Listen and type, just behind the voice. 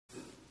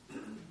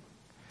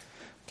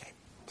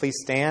please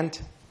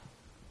stand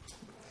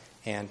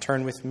and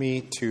turn with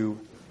me to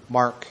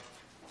Mark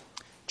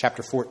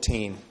chapter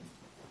 14,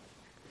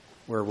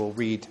 where we'll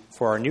read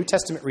for our New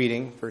Testament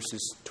reading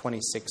verses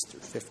 26 through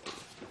 50.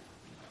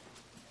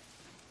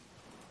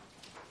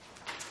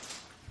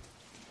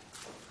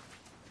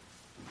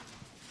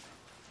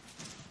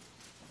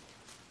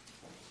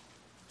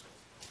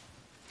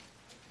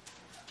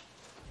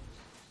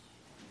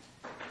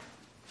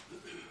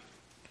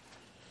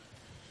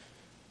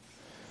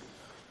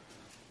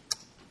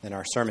 Then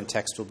our sermon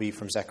text will be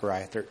from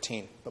Zechariah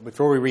 13. But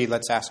before we read,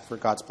 let's ask for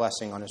God's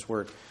blessing on His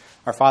Word.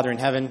 Our Father in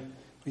heaven,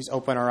 please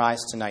open our eyes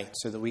tonight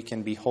so that we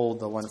can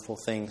behold the wonderful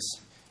things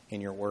in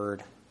your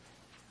Word.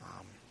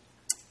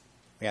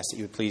 We ask that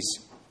you would please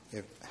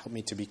help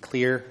me to be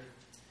clear.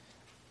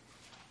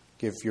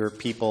 Give your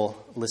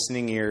people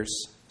listening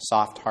ears,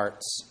 soft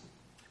hearts,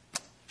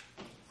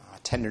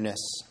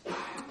 tenderness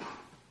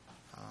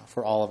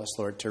for all of us,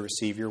 Lord, to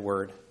receive your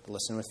Word, to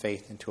listen with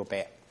faith, and to obey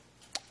it.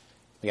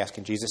 We ask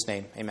in Jesus'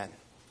 name, amen.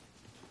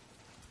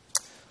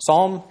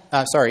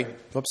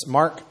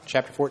 Mark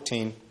chapter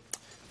 14,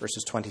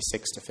 verses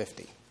 26 to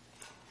 50.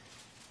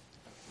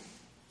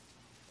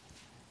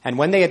 And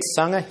when they had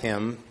sung a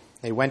hymn,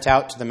 they went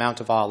out to the Mount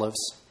of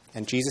Olives,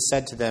 and Jesus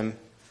said to them,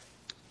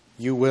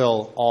 "You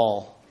will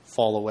all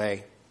fall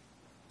away,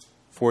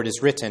 for it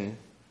is written,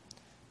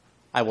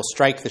 I will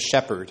strike the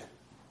shepherd,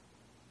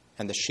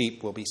 and the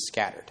sheep will be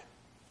scattered.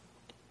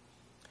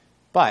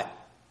 But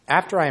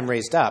after I am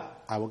raised up,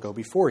 I will go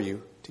before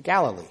you to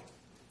Galilee."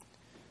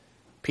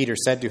 Peter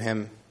said to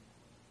him,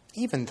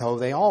 "Even though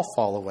they all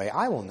fall away,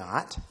 I will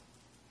not."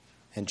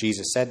 And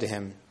Jesus said to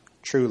him,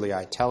 "Truly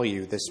I tell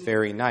you, this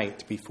very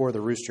night, before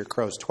the rooster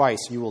crows twice,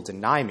 you will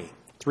deny me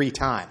 3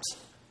 times.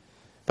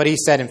 But he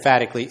said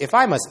emphatically, "If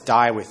I must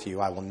die with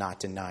you, I will not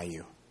deny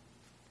you."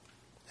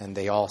 And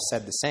they all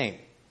said the same.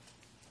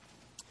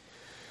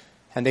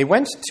 And they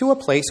went to a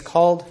place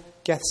called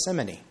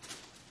Gethsemane.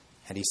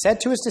 And he said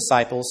to his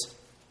disciples,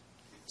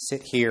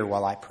 "Sit here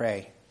while I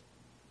pray."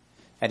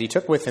 And he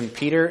took with him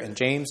Peter and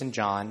James and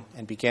John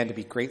and began to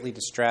be greatly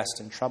distressed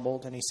and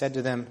troubled. And he said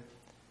to them,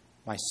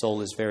 "My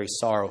soul is very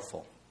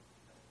sorrowful,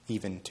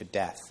 even to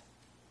death.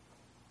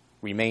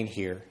 Remain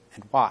here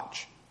and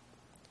watch."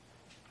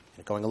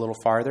 And going a little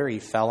farther, he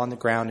fell on the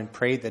ground and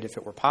prayed that if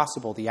it were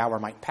possible, the hour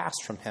might pass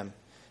from him.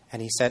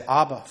 And he said,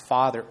 "Abba,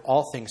 Father,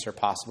 all things are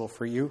possible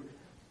for you.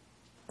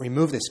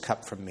 Remove this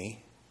cup from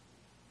me.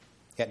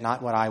 Yet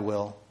not what I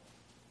will,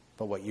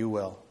 but what you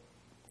will."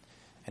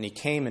 And he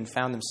came and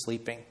found them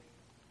sleeping.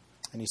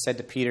 And he said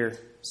to Peter,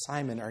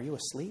 "Simon, are you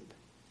asleep?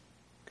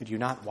 Could you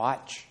not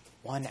watch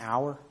 1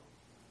 hour?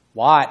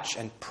 Watch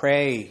and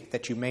pray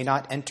that you may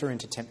not enter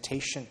into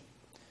temptation.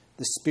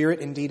 The spirit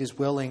indeed is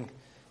willing,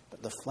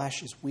 but the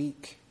flesh is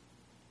weak."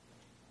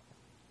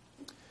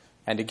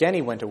 And again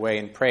he went away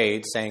and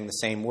prayed, saying the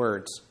same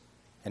words.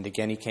 And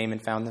again he came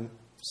and found them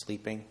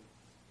sleeping,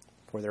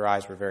 for their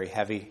eyes were very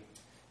heavy,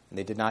 and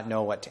they did not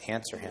know what to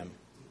answer him.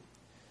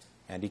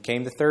 And he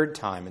came the 3rd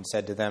time and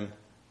said to them,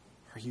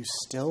 "Are you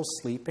still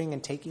sleeping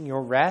and taking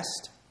your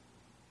rest?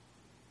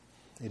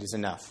 It is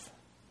enough.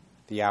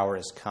 The hour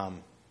has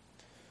come.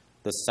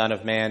 The Son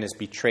of Man is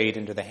betrayed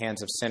into the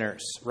hands of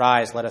sinners.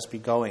 Rise, let us be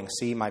going.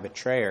 See, my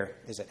betrayer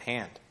is at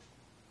hand."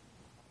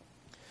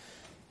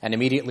 And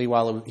immediately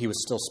while he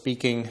was still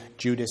speaking,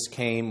 Judas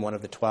came, one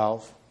of the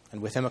 12,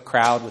 and with him a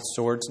crowd with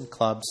swords and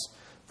clubs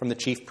from the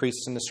chief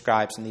priests and the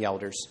scribes and the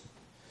elders.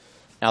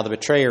 Now the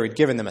betrayer had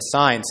given them a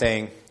sign,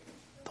 saying,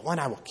 "The one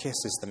I will kiss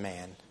is the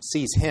man.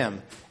 Seize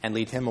him and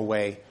lead him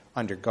away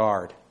under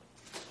guard."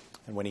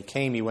 And when he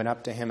came, he went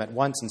up to him at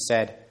once and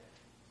said,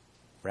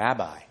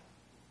 "Rabbi."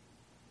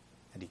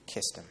 And he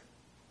kissed him.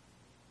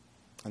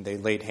 And they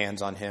laid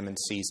hands on him and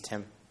seized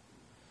him.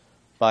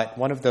 But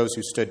one of those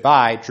who stood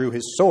by drew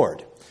his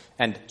sword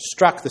and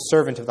struck the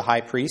servant of the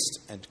high priest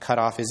and cut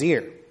off his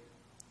ear.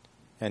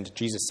 And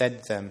Jesus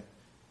said to them,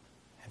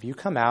 "Have you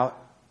come out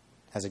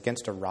as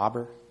against a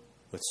robber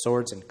with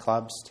swords and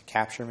clubs to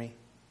capture me?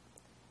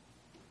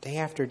 Day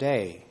after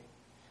day,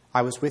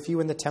 I was with you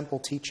in the temple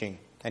teaching,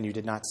 and you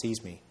did not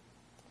seize me.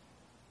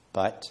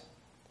 But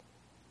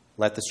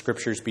let the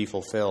scriptures be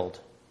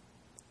fulfilled."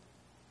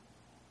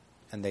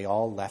 And they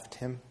all left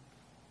him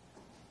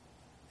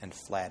and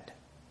fled.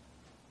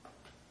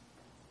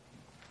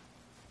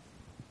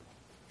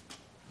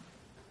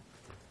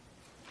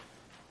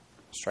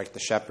 Strike the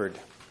shepherd,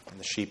 and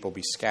the sheep will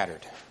be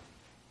scattered.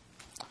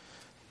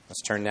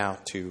 Let's turn now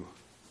to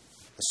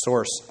the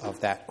source of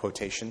that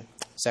quotation,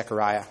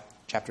 Zechariah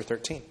chapter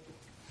 13.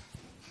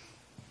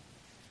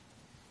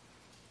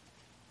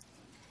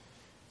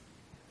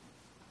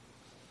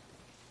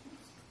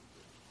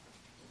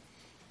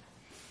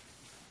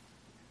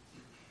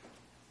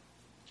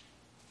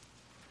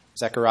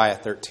 Zechariah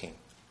 13.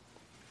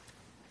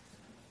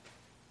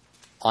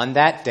 On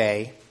that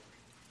day,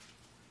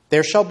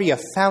 there shall be a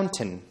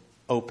fountain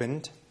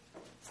opened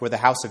for the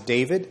house of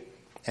David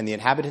and the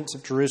inhabitants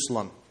of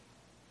Jerusalem,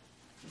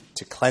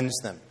 to cleanse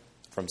them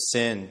from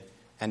sin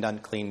and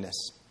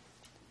uncleanness.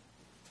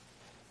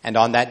 And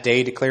on that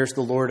day, declares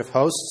the Lord of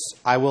hosts,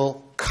 I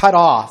will cut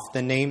off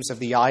the names of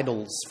the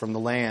idols from the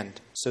land,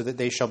 so that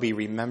they shall be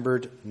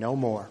remembered no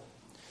more.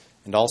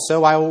 And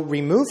also I will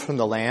remove from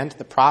the land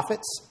the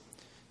prophets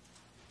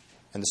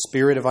and the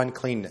spirit of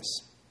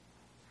uncleanness.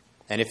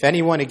 And if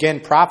anyone again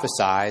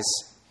prophesies,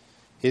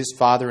 his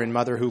father and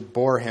mother who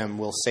bore him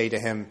will say to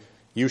him,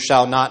 You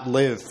shall not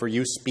live, for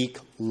you speak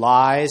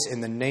lies in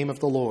the name of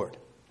the Lord.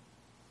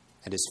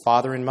 And his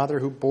father and mother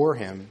who bore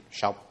him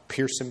shall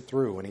pierce him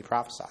through when he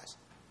prophesies.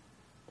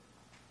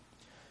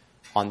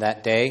 On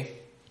that day,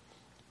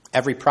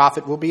 every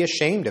prophet will be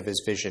ashamed of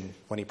his vision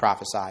when he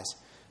prophesies.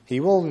 He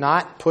will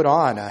not put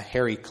on a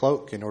hairy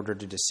cloak in order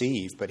to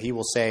deceive, but he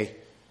will say,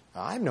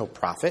 I am no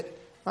prophet.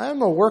 I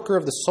am a worker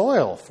of the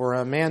soil, for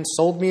a man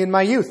sold me in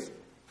my youth.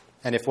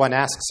 And if one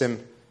asks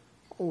him,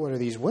 What are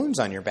these wounds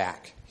on your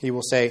back? He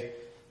will say,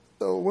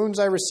 The wounds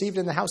I received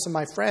in the house of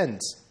my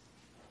friends.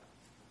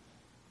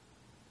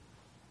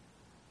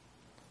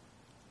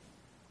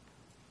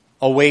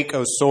 Awake,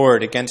 O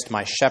sword, against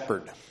my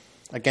shepherd,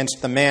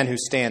 against the man who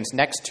stands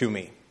next to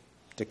me,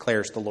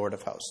 declares the Lord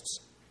of hosts.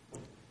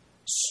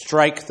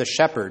 Strike the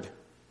shepherd,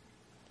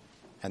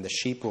 and the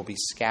sheep will be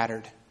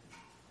scattered.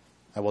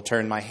 I will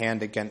turn my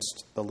hand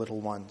against the little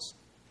ones.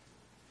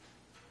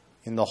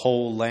 In the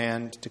whole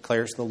land,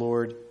 declares the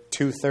Lord,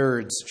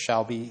 2/3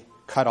 shall be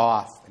cut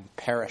off and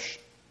perish,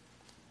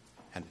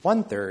 and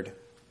 1/3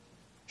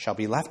 shall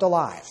be left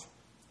alive.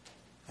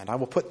 And I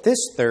will put this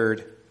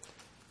third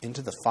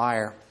into the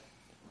fire,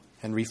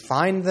 and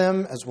refine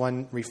them as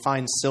one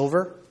refines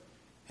silver,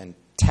 and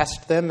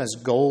test them as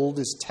gold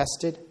is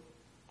tested.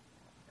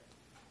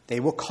 They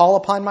will call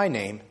upon my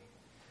name,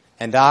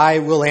 and I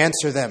will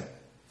answer them.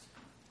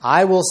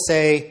 I will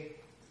say,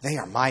 They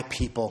are my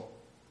people.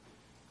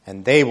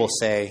 And they will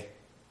say,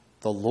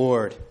 The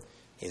Lord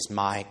is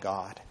my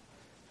God.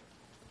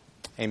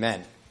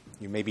 Amen.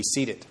 You may be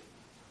seated.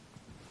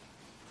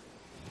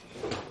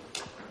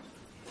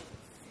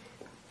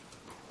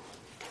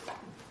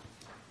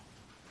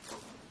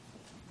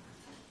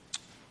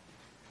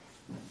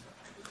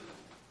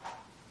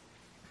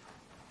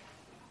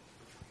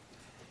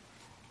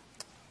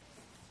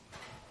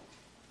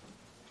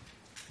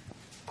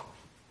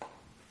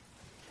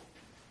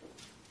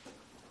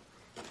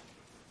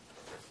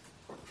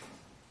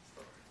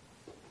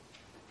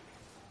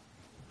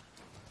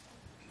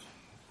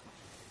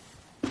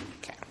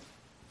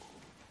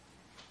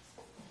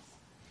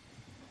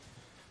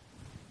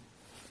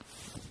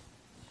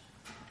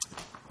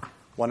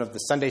 One of the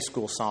Sunday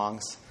school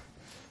songs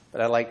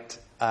that I liked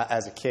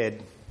as a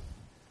kid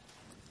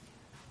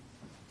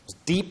was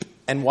Deep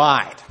and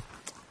Wide.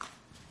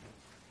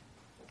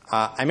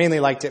 I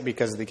mainly liked it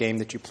because of the game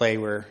that you play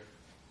where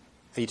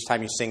each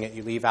time you sing it,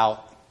 you leave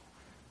out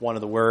one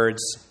of the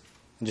words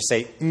and just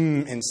say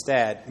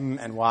instead,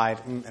 and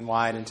wide,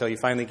 until you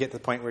finally get to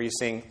the point where you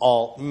sing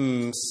all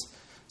mms.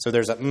 So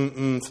there's a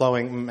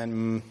flowing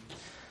and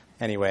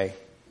Anyway,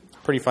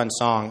 pretty fun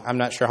song. I'm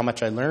not sure how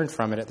much I learned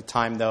from it at the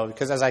time, though,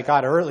 because as I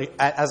got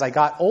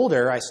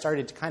older, I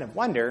started to kind of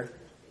wonder,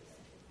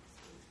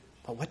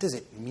 but what does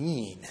it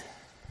mean?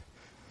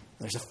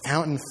 There's a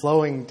fountain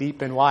flowing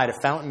deep and wide.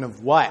 A fountain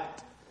of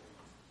what?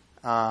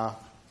 Well,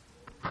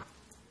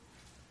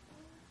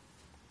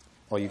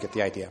 you get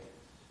the idea.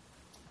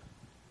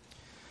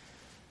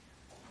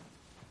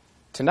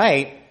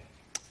 Tonight,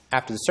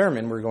 after the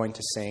sermon, we're going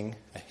to sing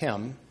a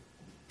hymn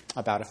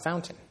about a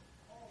fountain.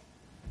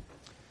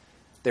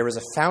 There was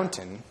a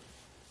fountain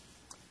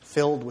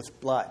filled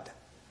with blood,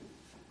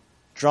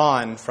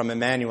 drawn from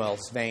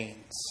Emmanuel's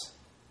veins,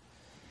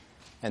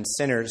 and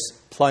sinners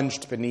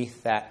plunged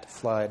beneath that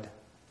flood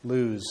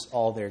lose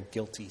all their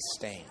guilty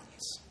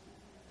stains.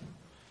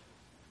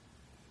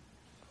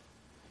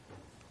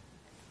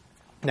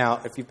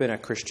 Now, if you've been a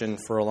Christian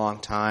for a long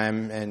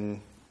time,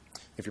 and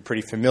if you're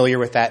pretty familiar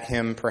with that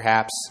hymn,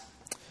 perhaps,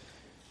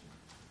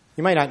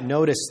 you might not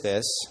notice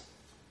this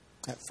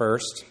at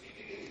first.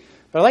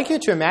 But I'd like you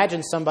to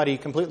imagine somebody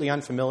completely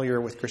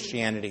unfamiliar with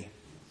Christianity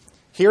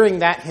hearing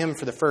that hymn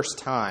for the first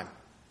time.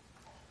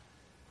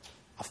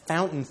 A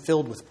fountain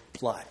filled with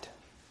blood.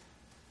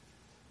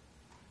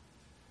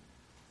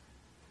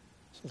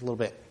 It's a little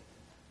bit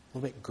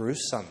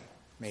gruesome,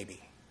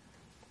 maybe.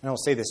 I don't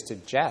say this to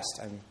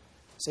jest. I'm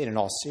saying it in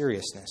all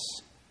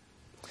seriousness.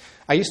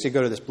 I used to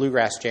go to this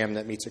bluegrass jam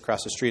that meets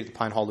across the street at the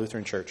Pine Hall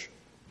Lutheran Church.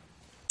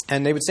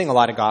 And they would sing a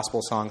lot of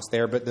gospel songs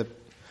there, but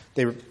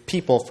they were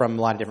people from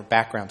a lot of different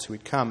backgrounds who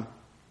would come.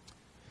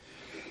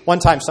 One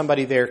time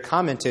somebody there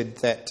commented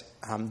that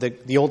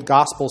the old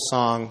gospel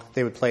song,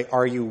 they would play,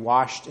 Are You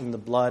Washed in the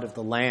Blood of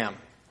the Lamb?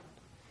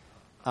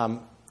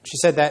 She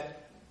said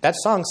that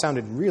song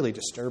sounded really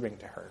disturbing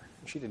to her.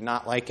 She did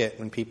not like it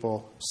when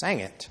people sang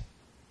it.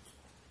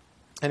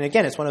 And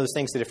again, it's one of those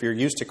things that if you're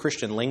used to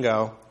Christian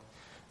lingo,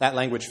 that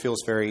language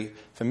feels very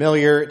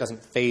familiar. It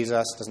doesn't faze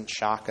us, doesn't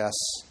shock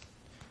us.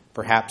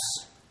 Perhaps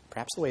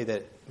the way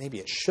that maybe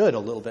it should a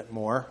little bit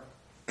more.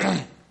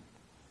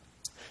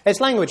 It's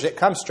language that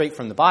comes straight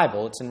from the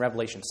Bible. It's in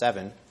Revelation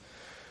 7,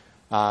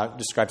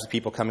 Describes the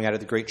people coming out of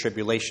the Great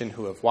Tribulation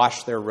who have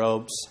washed their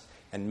robes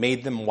and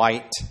made them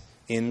white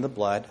in the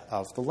blood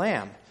of the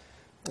Lamb.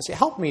 See,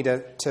 help me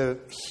to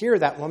hear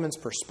that woman's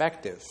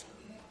perspective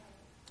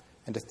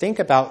and to think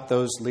about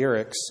those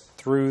lyrics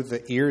through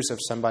the ears of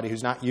somebody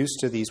who's not used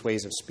to these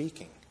ways of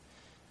speaking.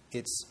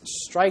 It's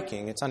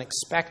striking, it's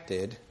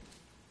unexpected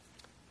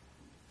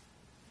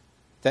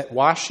that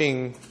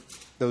washing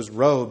those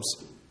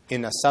robes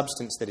in a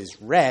substance that is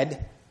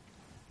red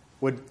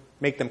would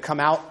make them come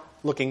out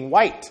looking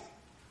white.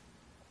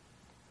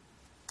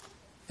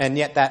 And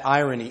yet that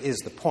irony is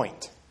the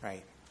point,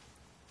 right?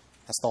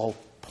 That's the whole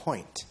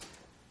point.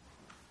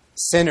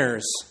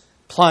 Sinners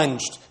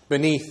plunged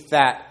beneath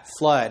that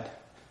flood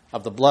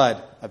of the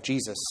blood of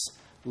Jesus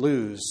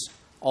lose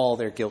all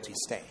their guilty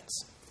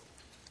stains.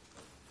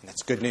 And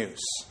that's good news.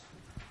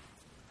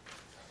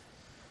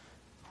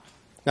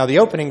 Now, the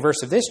opening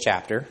verse of this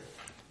chapter,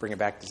 bring it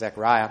back to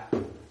Zechariah,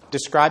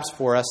 describes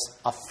for us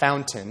a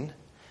fountain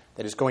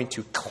that is going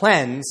to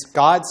cleanse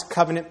God's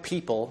covenant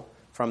people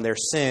from their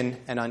sin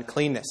and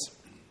uncleanness.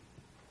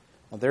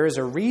 Well, there is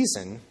a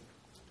reason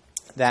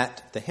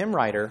that the hymn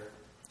writer,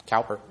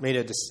 Cowper, made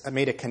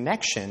a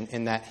connection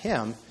in that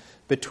hymn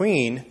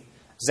between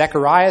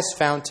Zechariah's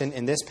fountain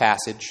in this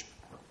passage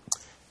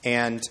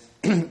and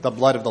the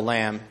blood of the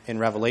Lamb in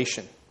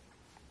Revelation.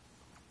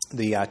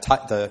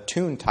 The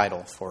tune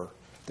title for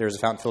There's a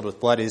Fountain Filled with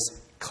Blood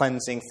is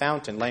Cleansing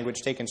Fountain,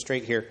 language taken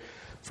straight here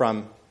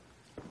from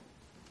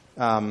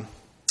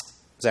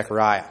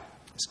Zechariah,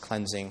 this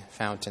cleansing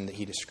fountain that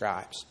he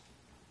describes.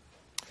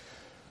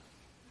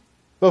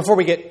 But before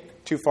we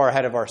get too far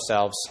ahead of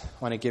ourselves, I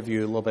want to give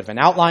you a little bit of an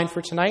outline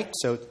for tonight.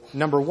 So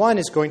number 1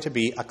 is going to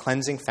be a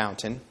cleansing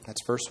fountain.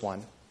 That's verse 1.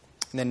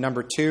 And then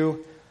number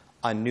 2,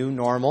 a new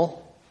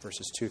normal,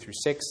 verses 2 through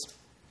 6.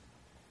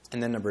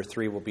 And then number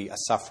 3 will be a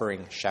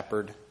suffering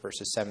shepherd,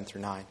 verses 7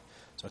 through 9.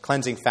 So a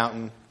cleansing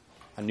fountain,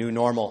 a new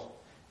normal,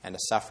 and a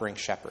suffering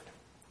shepherd.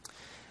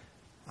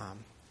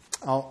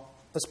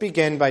 Let's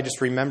begin by just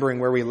remembering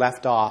where we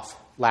left off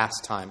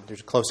last time.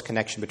 There's a close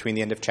connection between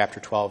the end of chapter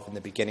 12 and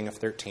the beginning of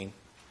 13.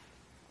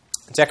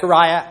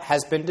 Zechariah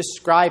has been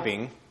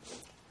describing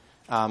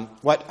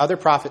what other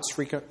prophets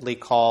frequently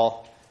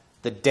call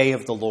the day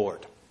of the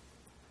Lord.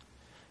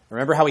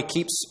 Remember how he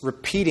keeps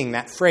repeating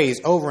that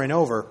phrase over and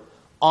over,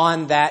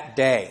 on that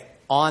day,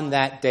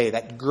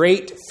 that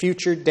great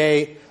future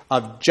day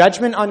of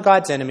judgment on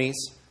God's enemies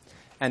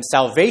and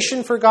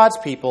salvation for God's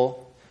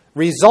people,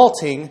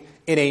 resulting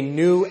in a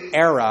new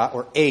era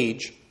or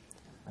age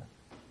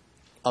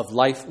of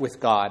life with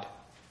God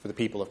for the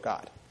people of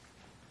God.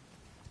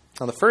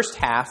 Now, the first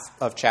half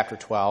of chapter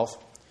 12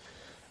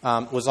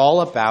 was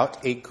all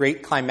about a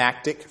great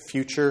climactic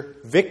future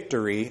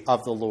victory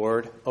of the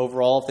Lord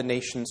over all of the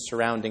nations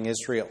surrounding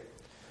Israel,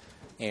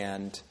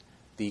 and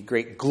the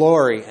great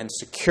glory and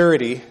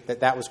security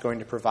that was going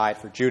to provide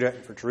for Judah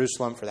and for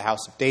Jerusalem, for the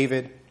house of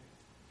David.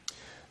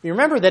 You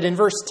remember that in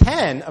verse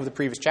 10 of the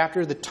previous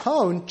chapter, the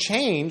tone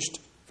changed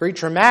very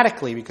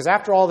dramatically, because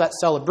after all that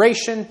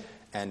celebration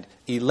and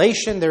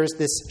elation, there is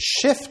this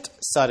shift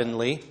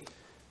suddenly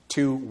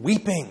to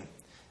weeping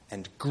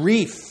and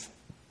grief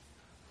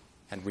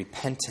and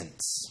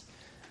repentance.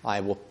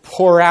 I will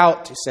pour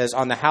out, he says,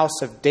 on the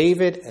house of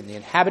David and the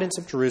inhabitants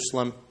of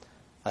Jerusalem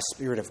a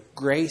spirit of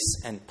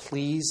grace and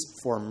pleas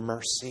for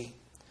mercy,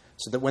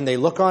 so that when they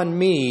look on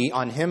me,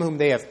 on him whom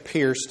they have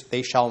pierced,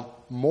 they shall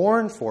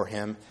mourn for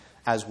him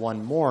as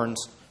one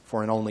mourns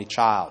for an only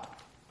child.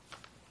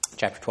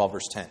 Chapter 12,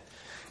 verse 10.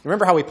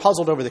 Remember how we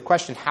puzzled over the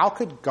question, how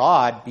could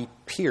God be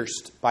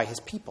pierced by his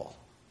people?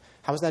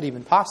 How is that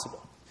even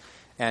possible?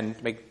 And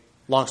to make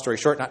long story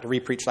short, not to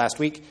re-preach last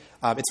week,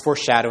 it's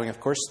foreshadowing, of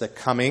course, the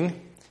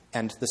coming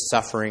and the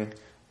suffering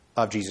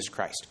of Jesus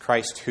Christ.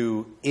 Christ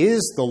who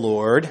is the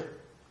Lord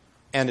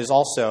and is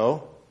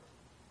also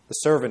the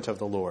servant of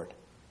the Lord,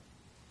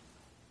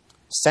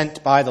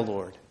 sent by the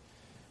Lord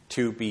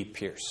to be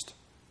pierced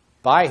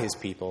by his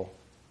people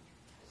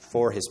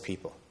for his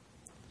people.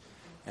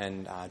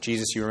 And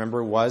Jesus, you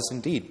remember, was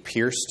indeed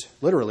pierced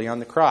literally on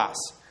the cross.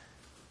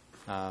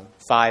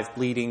 5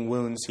 bleeding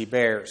wounds he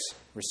bears,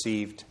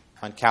 received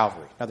on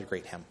Calvary. Another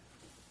great hymn.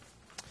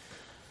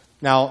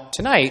 Now,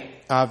 tonight,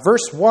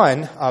 verse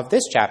 1 of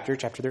this chapter,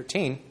 chapter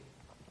 13,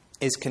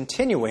 is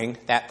continuing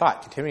that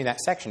thought, continuing that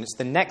section. It's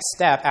the next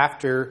step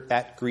after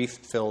that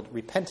grief-filled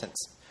repentance.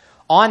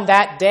 On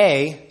that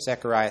day,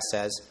 Zechariah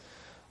says,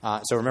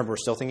 so remember, we're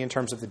still thinking in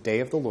terms of the day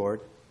of the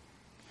Lord.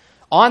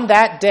 On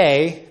that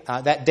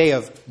day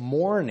of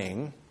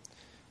mourning,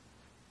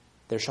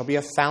 there shall be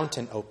a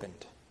fountain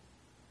opened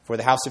for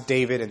the house of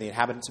David and the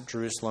inhabitants of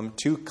Jerusalem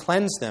to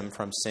cleanse them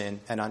from sin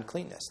and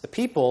uncleanness. The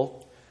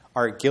people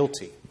are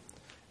guilty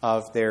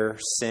of their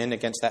sin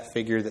against that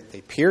figure that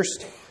they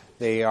pierced.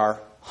 They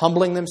are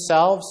humbling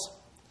themselves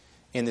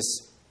in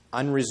this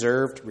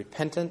unreserved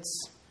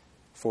repentance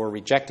for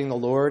rejecting the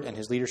Lord and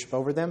his leadership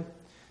over them.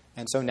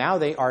 And so now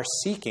they are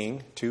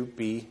seeking to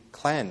be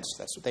cleansed.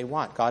 That's what they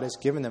want. God has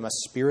given them a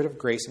spirit of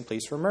grace and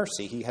pleas for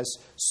mercy. He has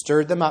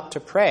stirred them up to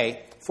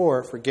pray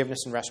for forgiveness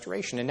and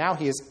restoration. And now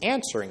he is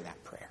answering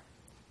that prayer.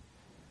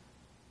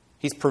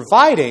 He's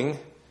providing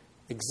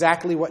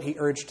exactly what he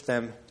urged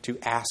them to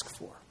ask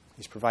for.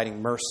 He's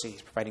providing mercy,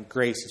 he's providing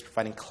grace, he's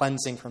providing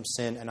cleansing from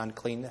sin and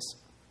uncleanness.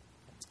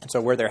 And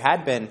so where there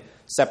had been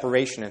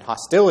separation and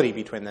hostility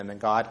between them and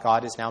God,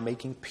 God is now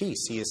making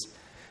peace. He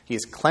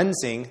is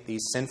cleansing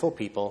these sinful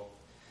people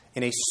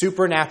in a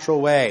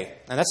supernatural way.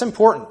 And that's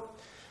important.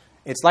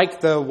 It's like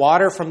the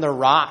water from the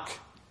rock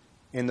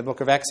in the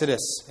book of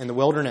Exodus in the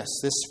wilderness.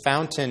 This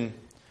fountain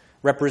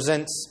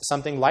represents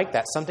something like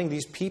that, something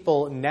these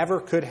people never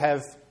could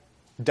have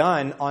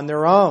done on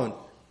their own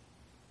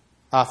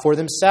for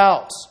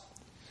themselves.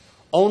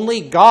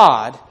 Only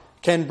God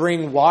can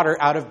bring water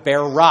out of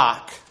bare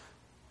rock,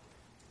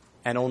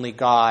 and only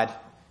God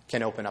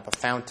can open up a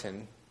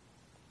fountain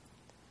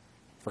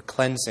for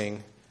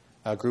cleansing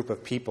a group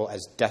of people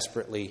as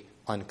desperately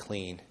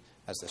unclean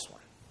as this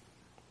one.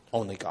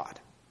 Only God.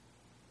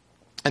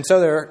 And so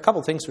there are a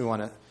couple things we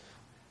want to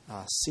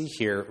see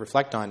here,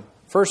 reflect on.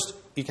 First,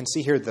 you can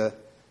see here the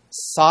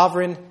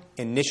sovereign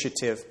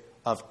initiative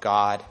of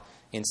God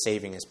in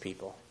saving his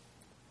people.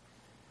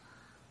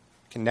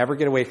 You can never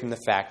get away from the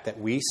fact that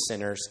we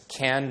sinners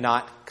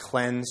cannot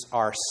cleanse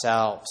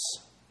ourselves.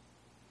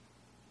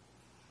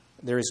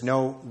 There is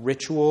no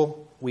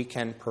ritual we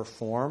can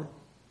perform.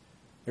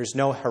 There's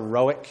no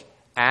heroic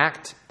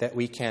act that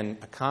we can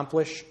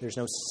accomplish. There's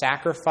no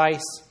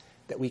sacrifice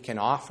that we can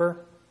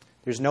offer.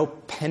 There's no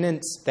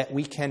penance that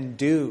we can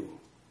do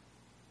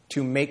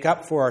to make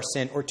up for our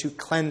sin or to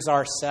cleanse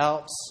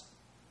ourselves.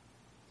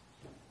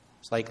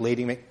 It's like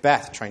Lady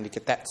Macbeth trying to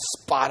get that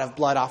spot of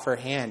blood off her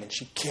hand, and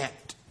she can't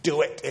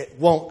do it. It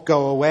won't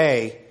go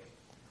away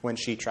when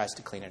she tries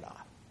to clean it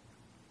off.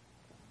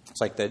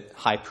 It's like the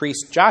high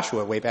priest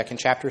Joshua way back in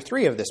chapter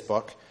 3 of this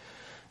book.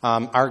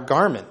 Our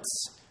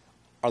garments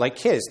are like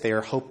his. They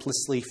are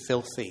hopelessly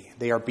filthy.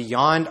 They are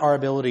beyond our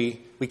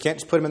ability. We can't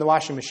just put them in the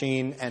washing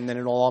machine and then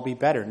it'll all be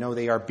better. No,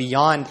 they are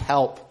beyond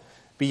help,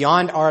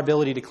 beyond our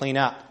ability to clean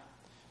up.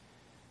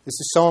 This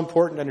is so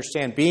important to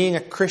understand. Being a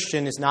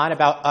Christian is not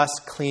about us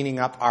cleaning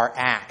up our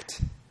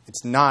act.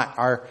 It's not.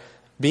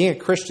 Being a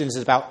Christian is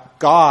about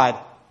God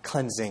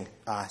cleansing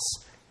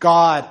us.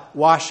 God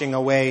washing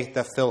away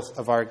the filth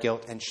of our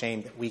guilt and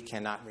shame that we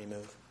cannot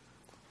remove.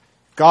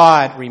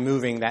 God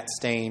removing that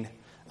stain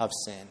of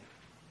sin.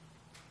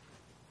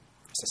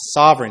 It's a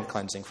sovereign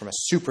cleansing from a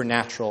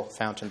supernatural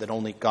fountain that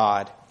only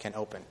God can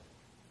open.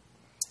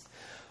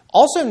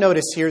 Also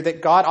notice here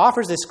that God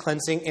offers this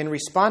cleansing in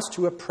response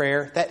to a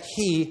prayer that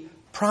he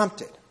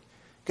prompted.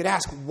 You could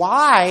ask,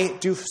 why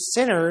do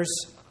sinners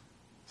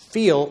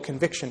feel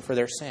conviction for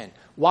their sin?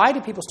 Why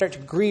do people start to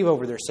grieve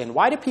over their sin?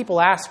 Why do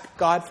people ask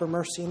God for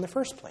mercy in the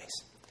first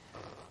place?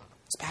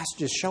 This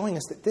passage is showing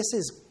us that this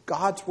is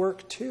God's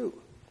work too.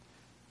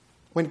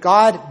 When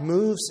God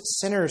moves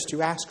sinners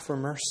to ask for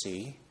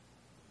mercy,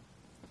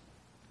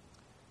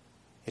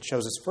 it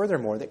shows us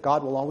furthermore that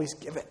God will always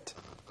give it.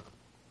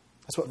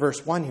 That's what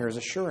verse 1 here is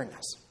assuring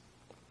us.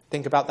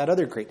 Think about that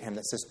other great hymn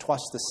that says,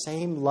 "'Twas the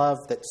same love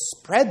that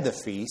spread the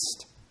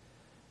feast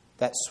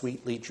that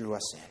sweetly drew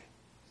us in.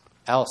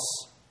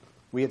 Else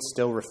we had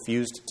still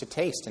refused to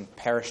taste and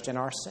perished in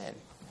our sin."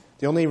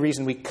 The only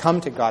reason we come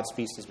to God's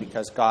feast is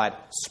because God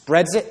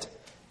spreads it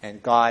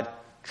and God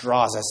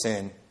draws us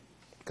in.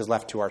 Because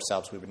left to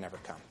ourselves, we would never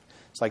come.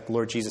 It's like the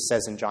Lord Jesus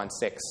says in John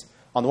 6.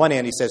 On the one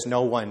hand, he says,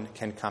 "No one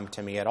can come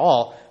to me at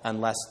all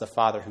unless the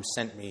Father who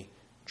sent me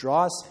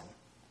draws him."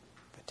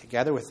 But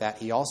together with that,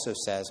 he also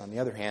says, on the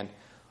other hand,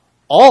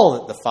 "All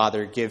that the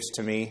Father gives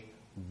to me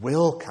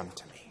will come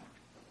to me.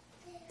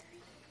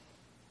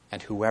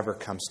 And whoever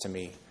comes to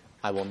me,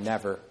 I will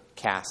never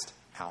cast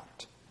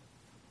out.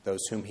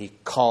 Those whom he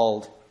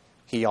called,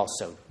 he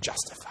also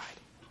justified."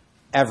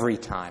 Every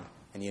time.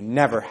 And you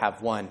never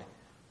have one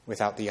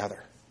without the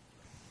other.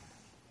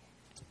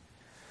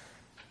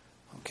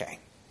 Okay.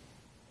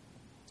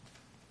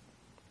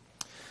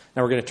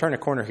 Now we're going to turn a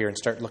corner here and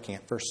start looking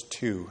at verse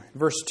 2. In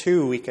verse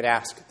 2, we could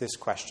ask this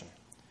question.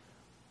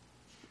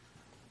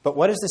 But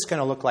what is this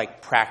going to look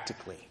like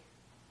practically?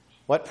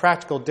 What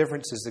practical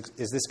difference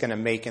is this going to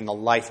make in the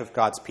life of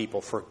God's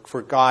people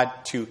for God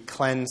to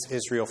cleanse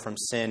Israel from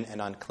sin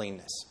and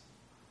uncleanness?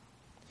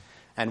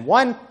 And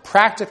one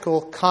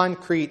practical,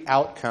 concrete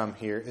outcome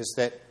here is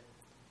that,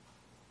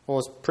 well,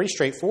 it's pretty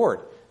straightforward.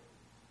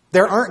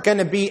 There aren't going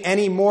to be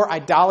any more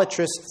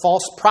idolatrous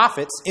false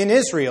prophets in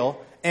Israel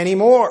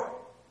anymore.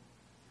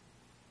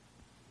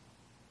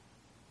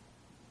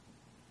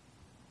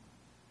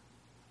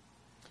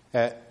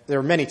 There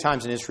were many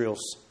times in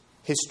Israel's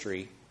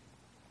history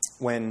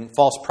when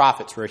false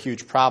prophets were a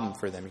huge problem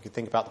for them. You could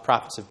think about the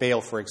prophets of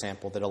Baal, for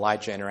example, that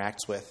Elijah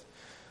interacts with.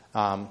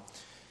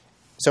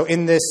 So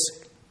in this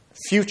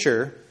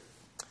future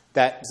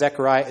that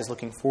Zechariah is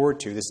looking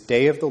forward to, this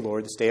day of the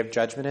Lord, this day of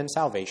judgment and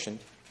salvation,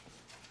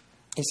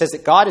 he says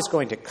that God is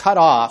going to cut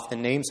off the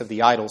names of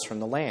the idols from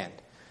the land.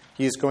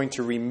 He is going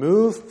to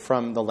remove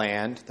from the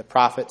land the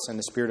prophets and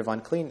the spirit of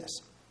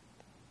uncleanness.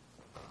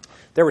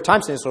 There were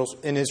times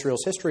in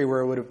Israel's history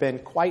where it would have been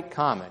quite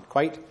common,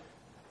 quite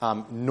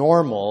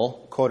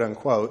normal, quote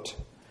unquote,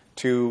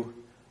 to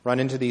run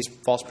into these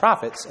false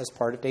prophets as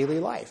part of daily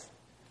life.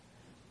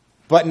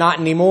 But not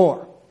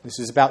anymore. This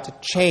is about to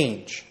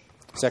change.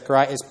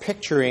 Zechariah is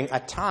picturing a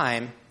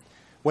time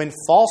when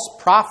false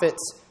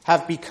prophets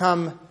have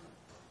become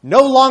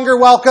no longer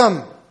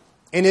welcome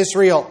in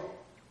Israel.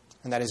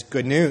 And that is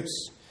good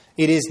news.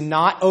 It is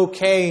not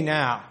okay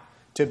now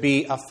to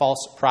be a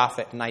false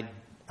prophet and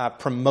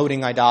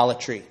promoting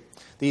idolatry.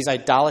 These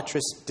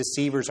idolatrous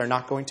deceivers are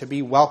not going to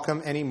be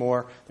welcome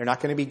anymore. They're not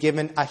going to be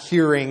given a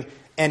hearing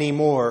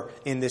anymore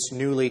in this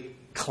newly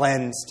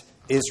cleansed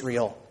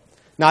Israel.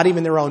 Not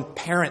even their own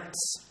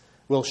parents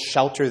will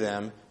shelter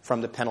them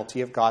from the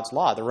penalty of God's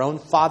law. Their own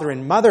father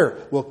and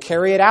mother will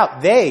carry it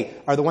out. They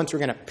are the ones who are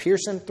going to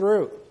pierce them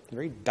through. A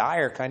very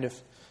dire kind of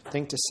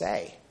thing to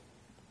say.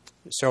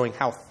 Showing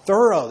how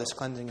thorough this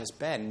cleansing has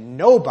been.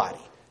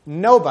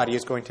 Nobody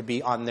is going to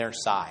be on their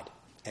side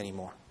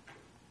anymore.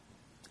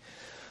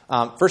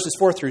 Verses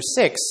 4 through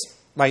 6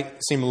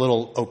 might seem a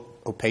little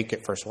opaque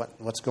at first.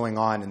 What's going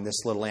on in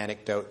this little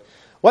anecdote?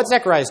 What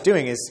Zechariah is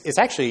doing is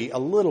actually a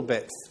little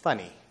bit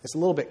funny. It's a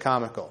little bit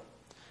comical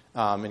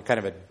in kind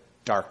of a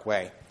dark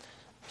way.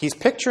 He's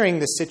picturing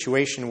this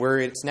situation where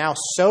it's now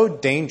so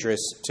dangerous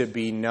to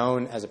be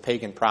known as a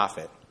pagan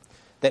prophet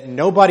that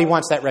nobody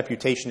wants that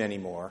reputation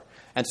anymore.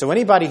 And so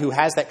anybody who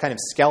has that kind of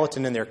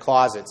skeleton in their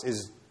closets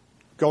is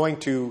going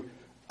to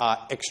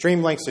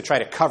extreme lengths to try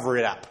to cover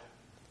it up.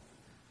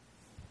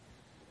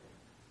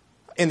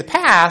 In the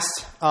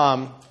past,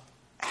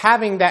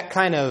 having that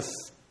kind of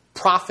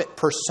prophet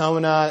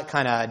persona,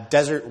 kind of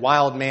desert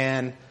wild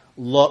man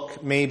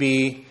look,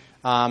 maybe,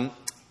 that's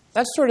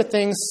the sort of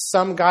thing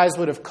some guys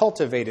would have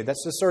cultivated.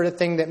 That's the sort of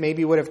thing that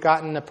maybe would have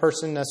gotten a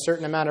person a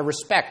certain amount of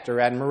respect or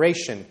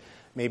admiration.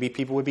 Maybe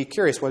people would be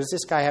curious, what does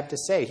this guy have to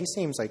say? He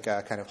seems like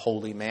a kind of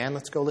holy man.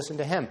 Let's go listen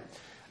to him.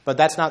 But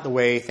that's not the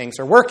way things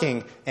are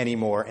working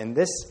anymore in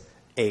this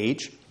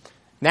age.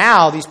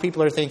 Now these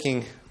people are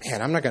thinking,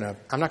 man, I'm not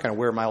gonna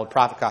wear my old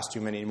prophet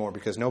costume anymore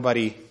because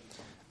nobody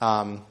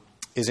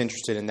is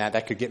interested in that.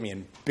 That could get me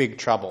in big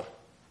trouble.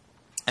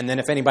 And then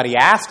if anybody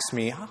asks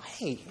me, oh,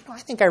 hey, I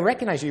think I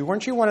recognize you.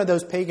 Weren't you one of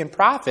those pagan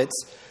prophets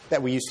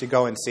that we used to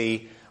go and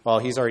see? Well,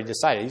 he's already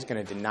decided he's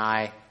going to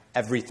deny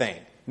everything.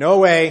 No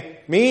way.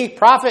 Me,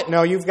 prophet?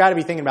 No, you've got to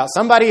be thinking about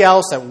somebody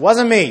else. That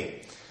wasn't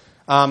me.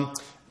 As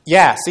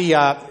he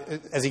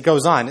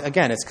goes on,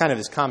 again, it's kind of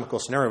this comical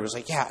scenario. It was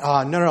like,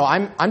 no,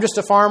 I'm just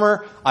a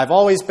farmer. I've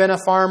always been a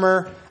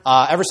farmer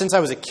ever since I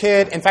was a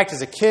kid. In fact,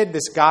 as a kid,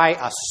 this guy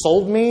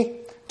sold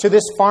me to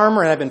this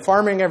farmer, and I've been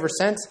farming ever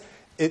since.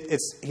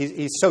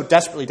 He so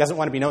desperately doesn't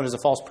want to be known as a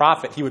false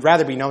prophet. He would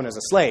rather be known as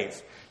a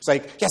slave. It's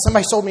like,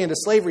 somebody sold me into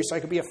slavery so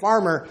I could be a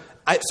farmer.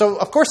 So,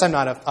 of course, I'm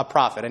not a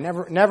prophet. I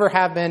never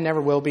have been,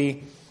 never will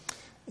be.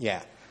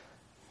 Yeah.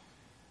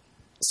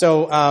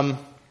 So,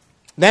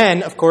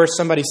 then, of course,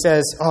 somebody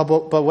says, oh,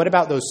 but what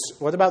about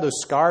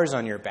those scars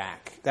on your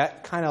back?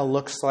 That kind of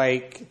looks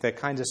like the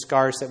kinds of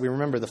scars that we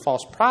remember the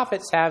false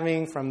prophets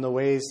having from the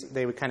ways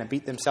they would kind of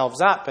beat themselves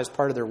up as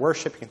part of their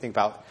worship. You can think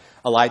about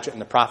Elijah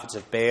and the prophets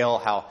of Baal,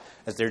 how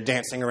as they're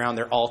dancing around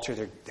their altar,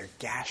 they're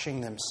gashing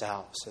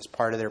themselves as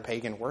part of their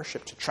pagan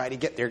worship to try to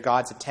get their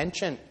God's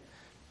attention.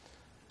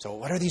 So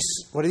what are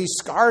these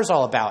scars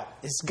all about?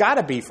 It's got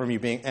to be from you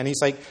being... And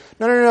he's like,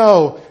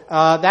 no.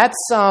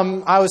 That's,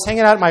 I was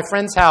hanging out at my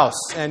friend's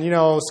house and,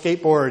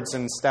 skateboards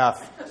and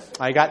stuff.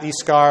 I got these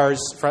scars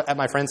at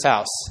my friend's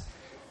house.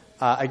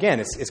 Again,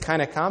 it's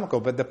kind of comical,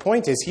 but the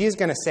point is he is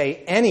going to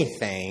say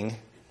anything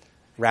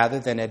rather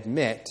than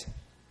admit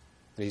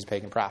that he's a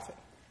pagan prophet.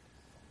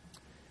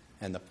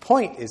 And the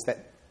point is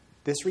that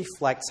this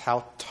reflects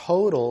how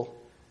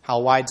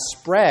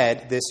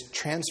widespread this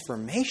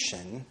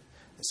transformation,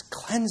 this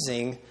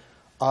cleansing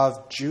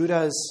of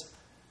Judah's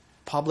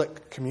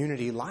public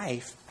community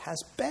life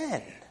has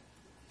been.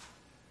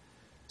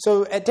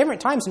 So at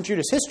different times in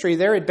Judah's history,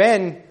 there had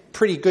been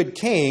pretty good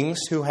kings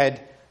who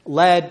had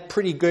led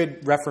pretty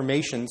good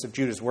reformations of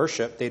Judah's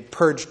worship. They'd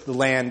purged the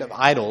land of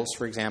idols,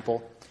 for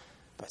example.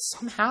 But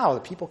somehow the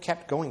people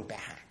kept going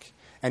back.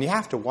 And you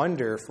have to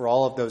wonder, for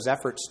all of those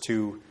efforts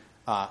to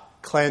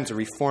cleanse or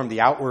reform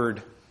the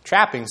outward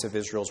trappings of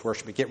Israel's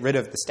worship, to get rid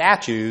of the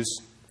statues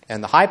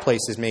and the high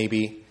places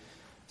maybe,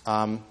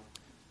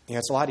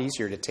 it's a lot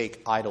easier to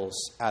take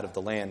idols out of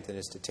the land than it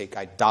is to take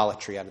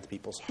idolatry out of the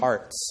people's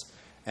hearts.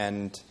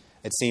 And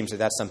it seems that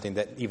that's something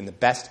that even the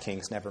best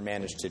kings never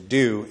managed to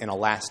do in a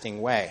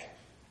lasting way.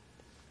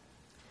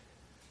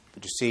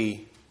 But you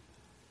see,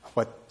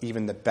 what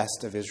even the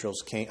best of Israel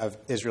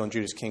and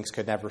Judah's kings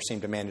could never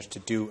seem to manage to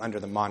do under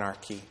the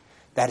monarchy.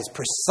 That is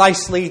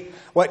precisely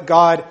what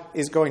God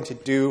is going to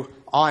do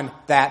on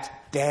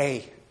that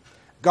day.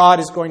 God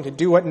is going to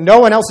do what no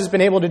one else has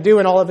been able to do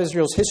in all of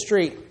Israel's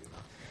history.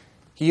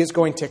 He is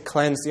going to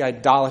cleanse the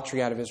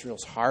idolatry out of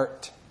Israel's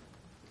heart.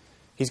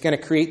 He's going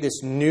to create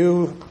this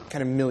new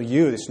kind of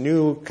milieu, this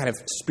new kind of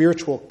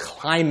spiritual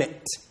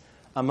climate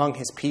among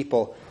his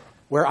people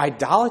where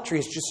idolatry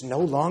is just no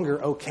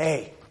longer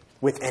okay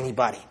with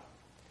anybody.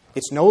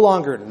 It's no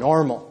longer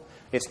normal.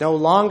 It's no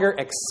longer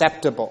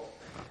acceptable.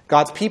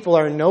 God's people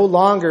are no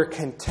longer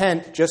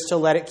content just to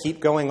let it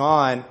keep going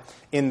on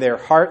in their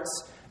hearts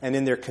and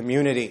in their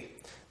community.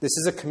 This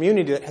is a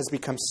community that has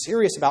become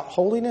serious about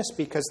holiness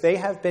because they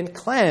have been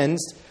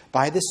cleansed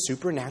by this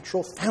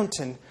supernatural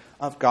fountain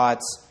of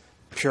God's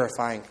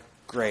purifying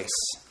grace.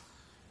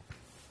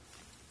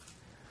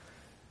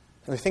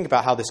 When we think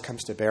about how this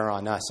comes to bear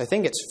on us, I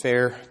think it's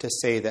fair to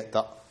say that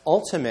the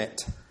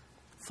ultimate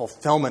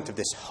fulfillment of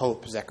this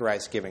hope Zechariah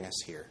is giving us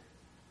here,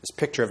 this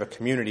picture of a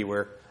community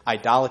where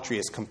idolatry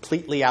is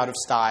completely out of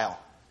style,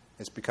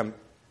 has become,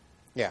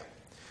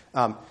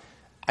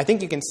 I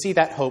think you can see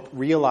that hope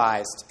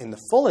realized in the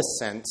fullest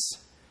sense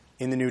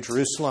in the New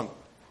Jerusalem.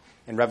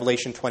 In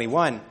Revelation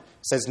 21, it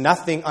says,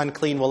 "Nothing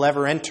unclean will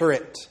ever enter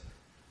it,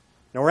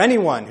 nor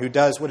anyone who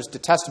does what is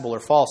detestable or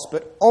false,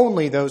 but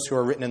only those who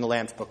are written in the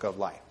Lamb's book of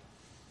life."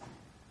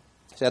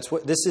 So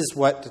this is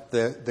what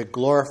the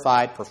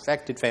glorified,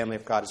 perfected family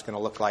of God is going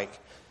to look like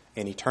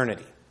in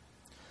eternity.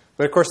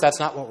 But of course, that's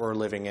not what we're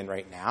living in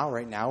right now.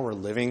 Right now, we're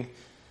living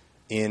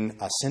in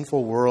a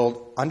sinful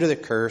world under the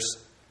curse,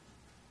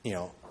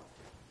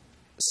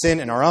 sin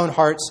in our own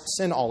hearts,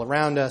 sin all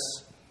around us.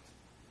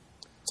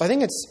 So I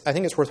think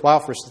it's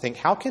worthwhile for us to think,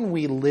 how can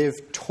we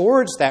live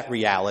towards that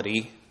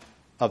reality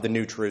of the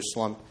New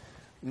Jerusalem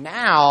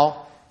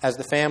now as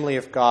the family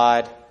of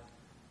God,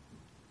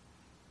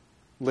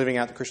 living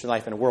out the Christian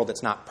life in a world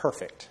that's not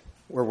perfect,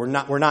 where we're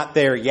not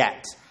there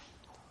yet.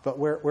 But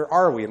where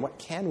are we, and what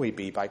can we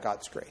be by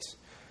God's grace?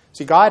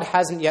 See, God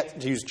hasn't yet,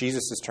 to use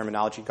Jesus'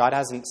 terminology, God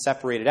hasn't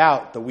separated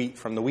out the wheat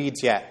from the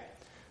weeds yet.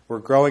 We're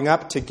growing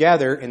up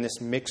together in this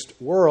mixed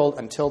world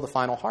until the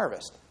final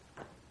harvest.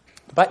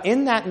 But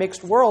in that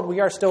mixed world,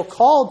 we are still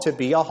called to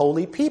be a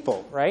holy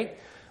people, right?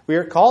 We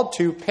are called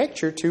to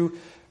picture, to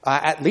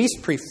at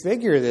least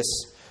prefigure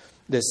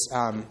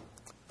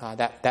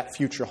that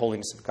future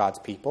holiness of God's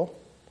people,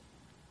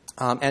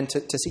 and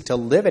to seek to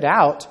live it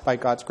out by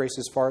God's grace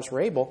as far as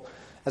we're able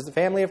as the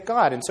family of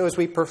God. And so as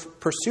we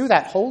pursue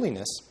that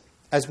holiness,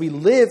 as we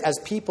live as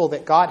people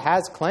that God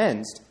has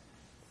cleansed,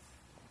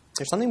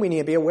 there's something we need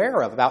to be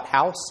aware of about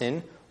how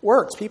sin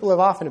works. People have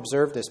often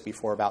observed this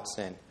before about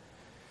sin.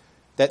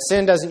 That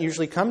sin doesn't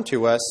usually come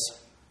to us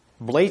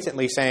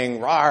blatantly saying,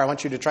 "Rawr, I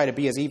want you to try to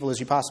be as evil as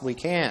you possibly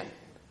can.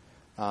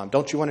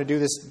 Don't you want to do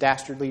this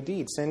dastardly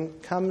deed?" Sin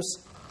comes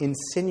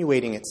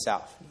insinuating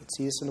itself. You can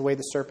see this in the way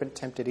the serpent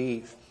tempted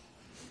Eve.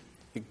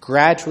 It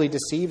gradually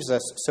deceives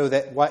us so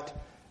that what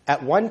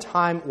at one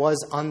time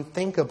was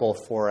unthinkable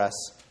for us,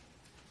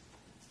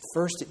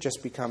 first it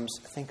just becomes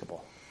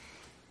thinkable.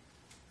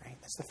 Right?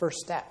 That's the first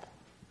step.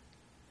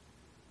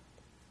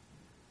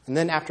 And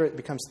then after it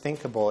becomes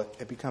thinkable,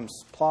 it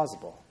becomes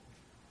plausible.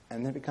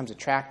 And then it becomes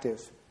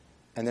attractive.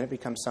 And then it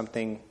becomes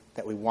something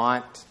that we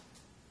want,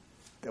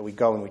 that we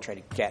go and we try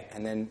to get.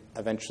 And then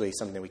eventually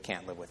something we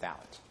can't live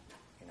without.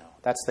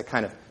 That's the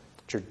kind of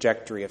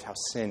trajectory of how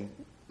sin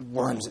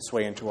worms its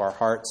way into our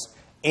hearts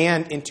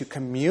and into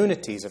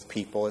communities of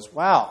people as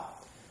well.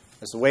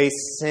 There's the way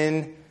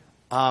sin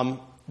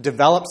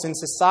develops in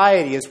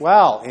society as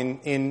well,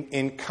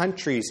 in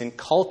countries, in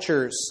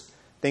cultures.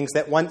 Things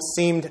that once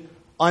seemed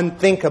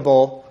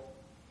unthinkable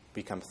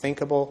become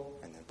thinkable,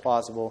 and then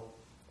plausible,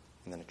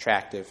 and then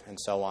attractive, and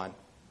so on.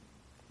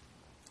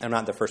 I'm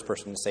not the first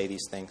person to say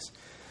these things.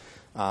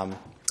 I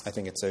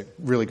think it's a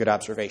really good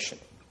observation.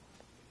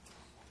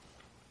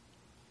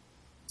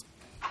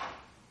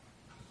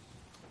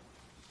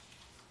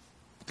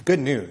 The good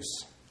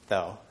news,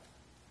 though,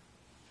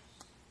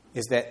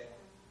 is that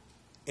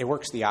it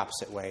works the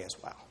opposite way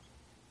as well.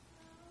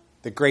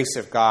 The grace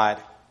of God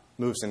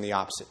moves in the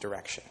opposite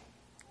direction.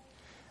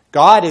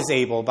 God is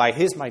able, by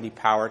his mighty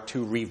power,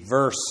 to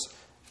reverse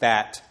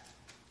that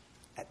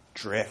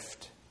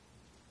drift,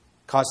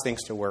 cause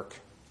things to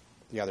work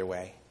the other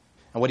way.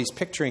 And what he's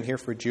picturing here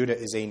for Judah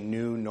is a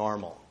new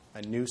normal,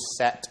 a new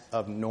set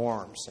of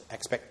norms,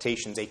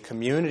 expectations, a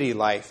community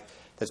life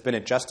that's been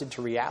adjusted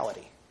to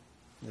reality,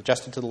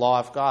 adjusted to the law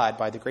of God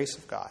by the grace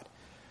of God.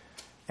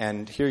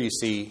 And here you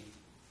see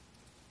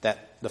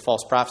that the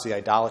false prophecy,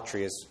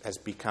 idolatry, has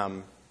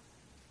become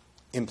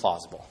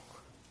implausible.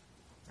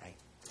 Right?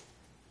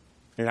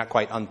 They're not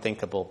quite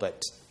unthinkable,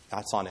 but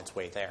that's on its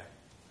way there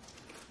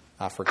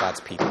for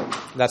God's people.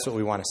 That's what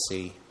we want to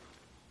see.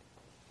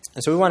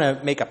 And so we want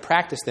to make a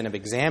practice then of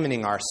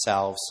examining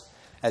ourselves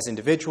as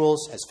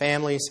individuals, as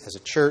families, as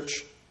a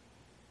church,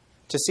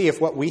 to see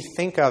if what we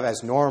think of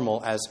as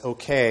normal, as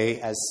okay,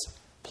 as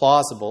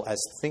plausible,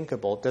 as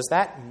thinkable, does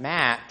that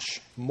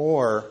match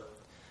more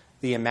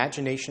the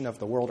imagination of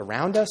the world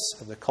around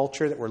us, of the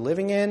culture that we're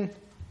living in,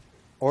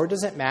 or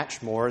does it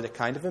match more the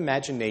kind of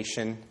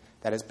imagination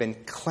that has been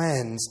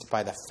cleansed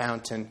by the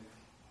fountain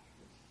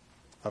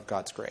of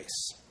God's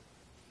grace?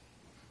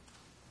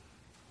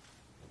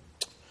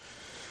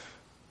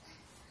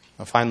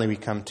 Well, finally, we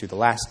come to the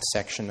last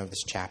section of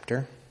this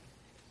chapter.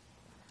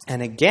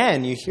 And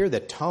again, you hear the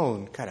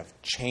tone kind of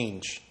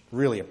change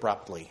really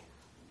abruptly.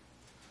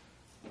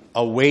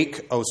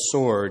 "Awake, O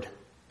sword,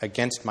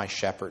 against my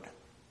shepherd,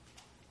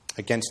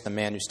 against the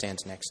man who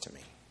stands next to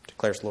me,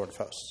 declares the Lord of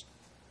hosts.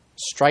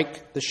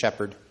 Strike the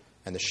shepherd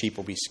and the sheep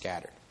will be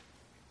scattered.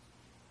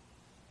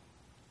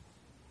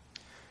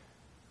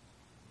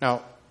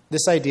 Now,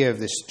 this idea of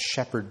this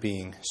shepherd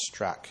being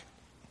struck,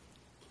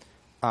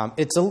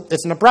 it's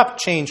an abrupt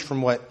change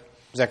from what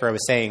Zechariah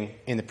was saying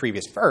in the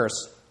previous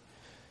verse.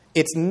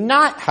 It's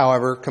not,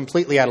 however,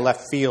 completely out of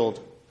left field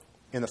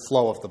in the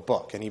flow of the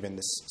book and even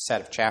this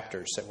set of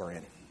chapters that we're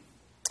in.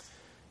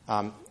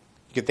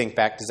 You could think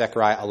back to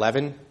Zechariah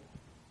 11.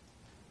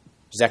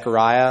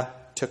 Zechariah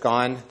took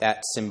on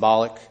that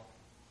symbolic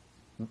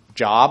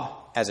job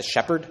as a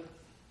shepherd.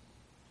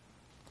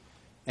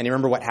 And you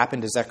remember what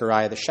happened to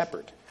Zechariah the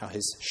shepherd, how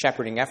his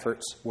shepherding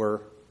efforts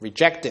were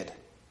rejected.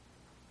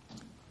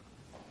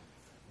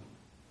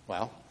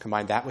 Well,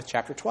 combine that with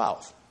chapter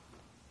 12.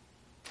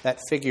 That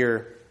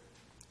figure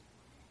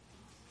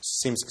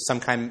seems some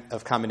kind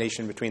of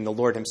combination between the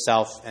Lord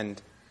himself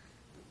and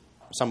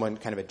someone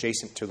kind of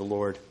adjacent to the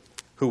Lord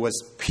who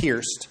was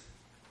pierced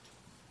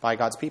by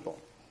God's people.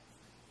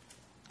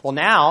 Well,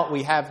 now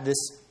we have this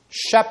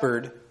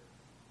shepherd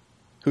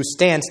who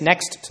stands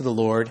next to the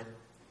Lord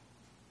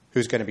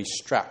who's going to be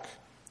struck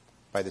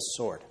by this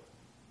sword.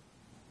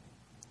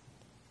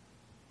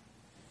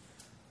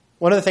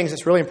 One of the things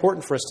that's really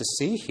important for us to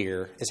see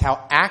here is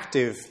how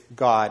active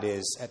God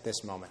is at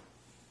this moment.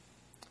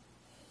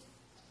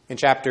 In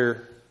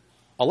chapter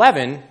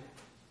 11,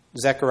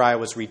 Zechariah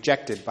was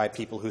rejected by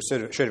people who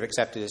should have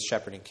accepted his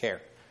shepherding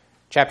care.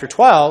 Chapter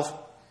 12,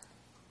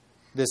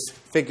 this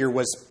figure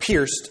was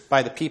pierced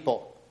by the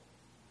people.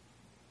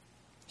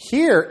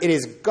 Here, it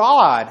is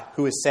God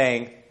who is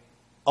saying,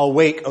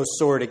 "Awake, O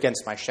sword,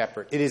 against my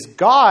shepherd." It is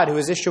God who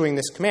is issuing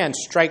this command,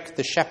 "Strike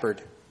the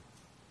shepherd."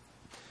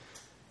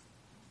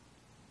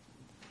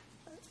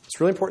 It's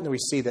really important that we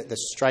see that the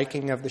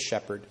striking of the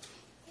shepherd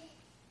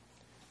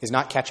is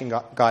not catching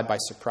God by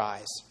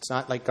surprise. It's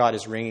not like God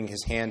is wringing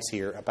his hands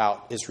here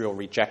about Israel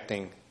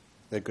rejecting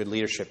the good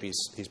leadership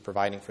he's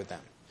providing for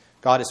them.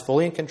 God is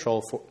fully in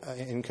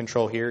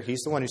control here.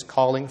 He's the one who's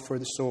calling for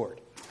the sword.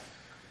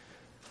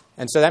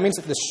 And so that means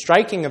that the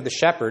striking of the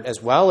shepherd,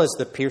 as well as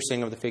the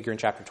piercing of the figure in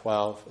chapter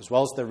 12, as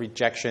well as the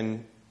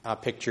rejection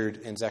pictured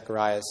in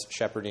Zechariah's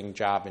shepherding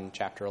job in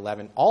chapter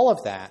 11, all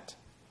of that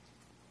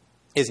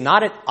is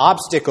not an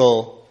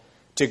obstacle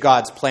to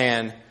God's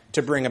plan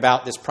to bring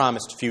about this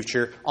promised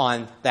future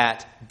on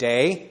that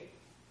day.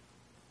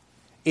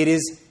 It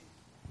is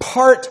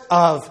part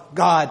of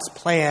God's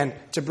plan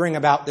to bring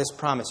about this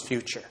promised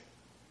future,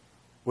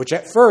 which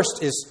at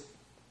first is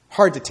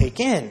hard to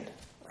take in,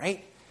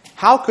 right?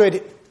 How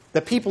could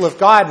the people of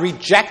God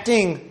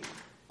rejecting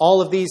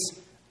all of these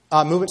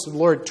movements of the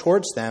Lord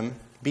towards them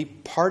be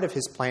part of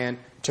his plan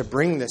to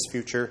bring this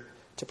future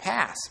to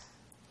pass?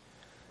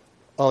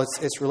 Well,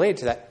 it's related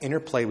to that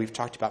interplay we've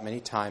talked about many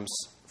times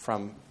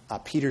from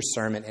Peter's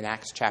sermon in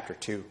Acts chapter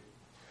 2,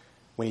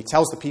 when he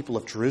tells the people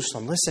of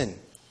Jerusalem, listen,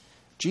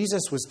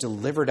 Jesus was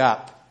delivered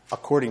up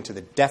according to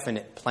the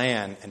definite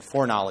plan and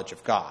foreknowledge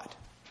of God.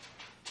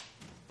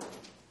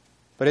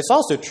 But it's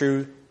also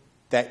true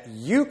that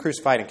you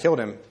crucified and killed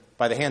him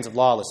by the hands of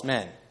lawless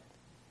men.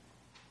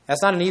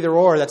 That's not an either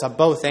or, that's a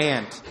both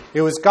and.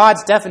 It was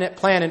God's definite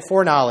plan and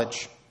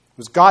foreknowledge. It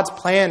was God's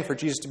plan for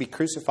Jesus to be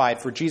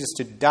crucified, for Jesus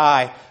to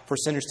die, for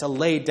sinners to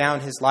lay down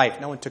his life.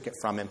 No one took it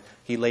from him.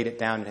 He laid it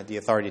down and had the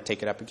authority to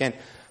take it up again.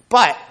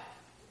 But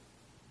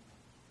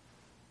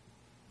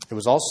it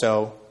was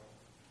also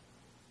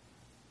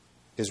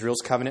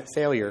Israel's covenant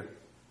failure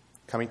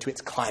coming to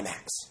its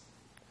climax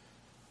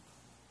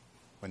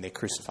when they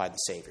crucified the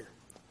Savior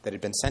that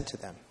had been sent to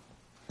them.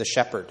 The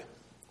shepherd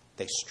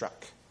they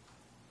struck.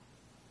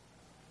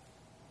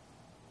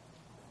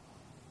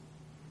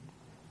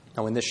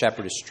 Now, when this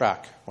shepherd is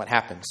struck, what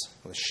happens?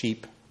 Well, the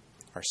sheep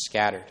are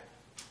scattered.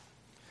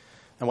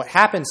 And what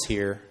happens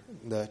here,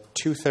 the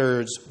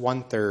 2/3,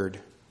 1/3,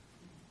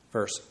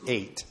 verse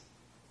 8,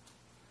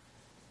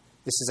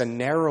 this is a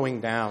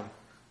narrowing down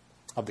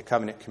of the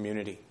covenant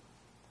community.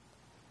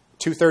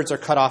 2/3 are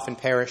cut off and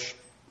perish,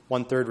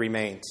 1/3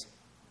 remains.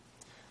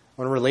 I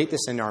want to relate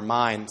this in our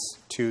minds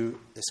to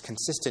this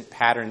consistent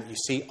pattern that you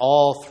see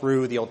all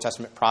through the Old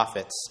Testament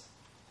prophets,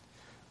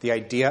 the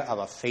idea of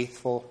a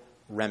faithful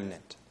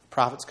remnant.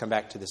 Prophets come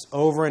back to this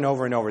over and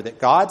over and over, that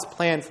God's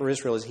plan for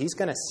Israel is he's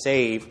going to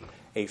save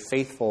a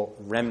faithful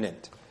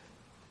remnant.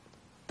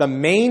 The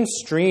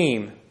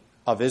mainstream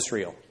of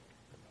Israel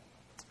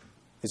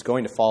is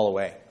going to fall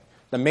away.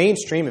 The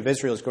mainstream of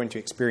Israel is going to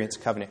experience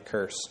covenant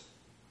curse.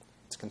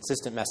 It's a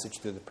consistent message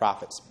through the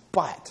prophets.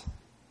 But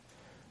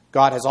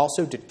God has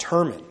also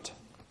determined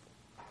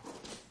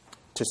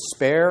to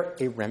spare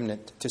a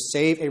remnant, to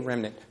save a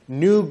remnant,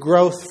 new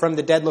growth from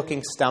the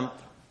dead-looking stump.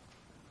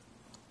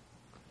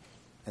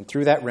 And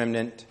through that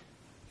remnant,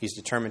 he's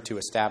determined to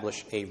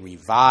establish a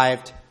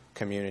revived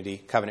community,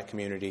 covenant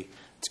community.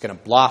 It's going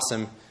to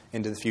blossom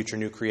into the future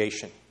new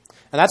creation.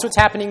 And that's what's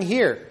happening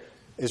here.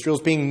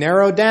 Israel's being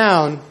narrowed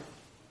down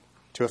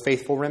to a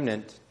faithful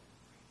remnant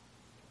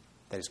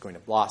that is going to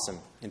blossom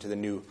into the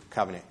new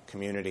covenant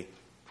community.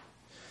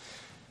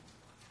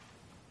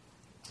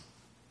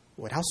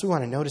 What else we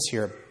want to notice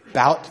here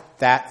about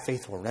that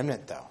faithful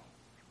remnant, though,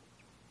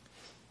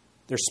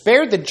 They're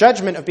spared the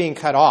judgment of being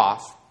cut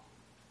off,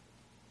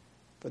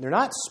 but they're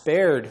not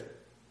spared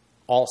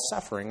all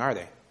suffering, are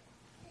they?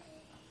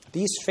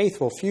 These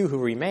faithful few who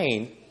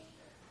remain,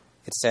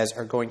 it says,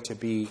 are going to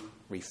be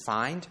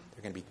refined.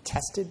 They're going to be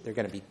tested. They're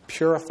going to be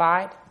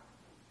purified.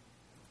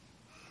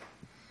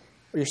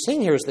 What you're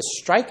seeing here is the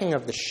striking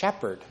of the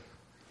shepherd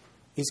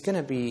is going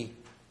to be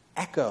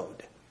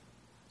echoed.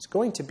 It's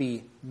going to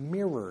be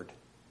mirrored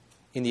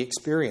in the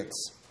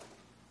experience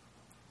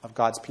of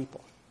God's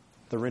people,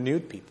 the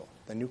renewed people,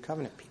 the new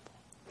covenant people.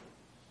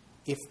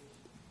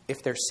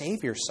 If their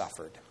Savior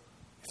suffered,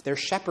 if their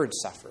shepherd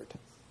suffered,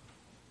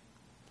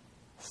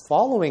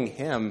 following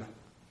him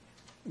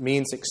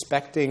means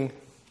expecting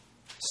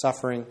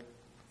suffering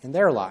in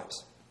their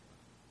lives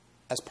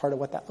as part of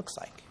what that looks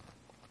like,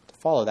 to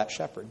follow that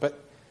shepherd. But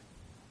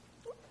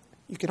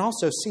you can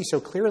also see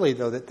so clearly,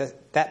 though,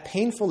 that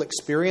painful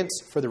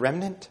experience for the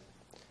remnant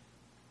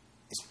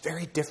is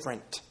very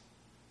different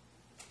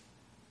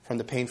from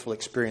the painful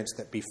experience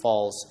that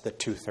befalls the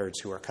 2/3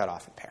 who are cut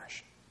off and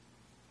perish.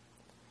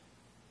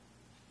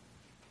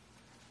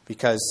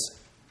 Because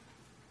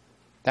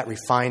that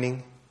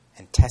refining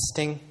and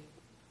testing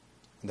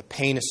and the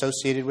pain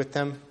associated with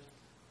them,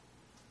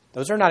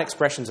 those are not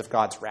expressions of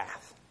God's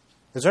wrath.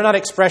 Those are not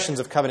expressions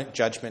of covenant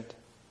judgment.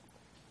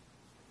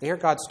 They are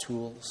God's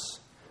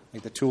tools,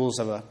 like the tools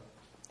of an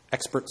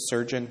expert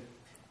surgeon.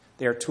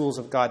 They are tools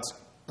of God's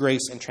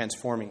grace and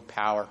transforming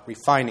power,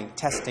 refining,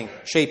 testing,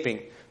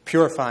 shaping,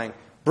 purifying,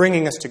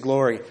 bringing us to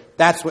glory.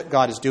 That's what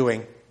God is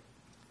doing.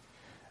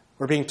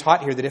 We're being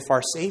taught here that if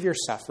our Savior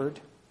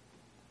suffered,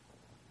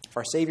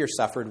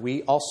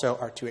 we also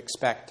are to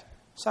expect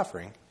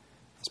suffering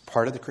as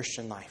part of the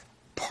Christian life,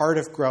 part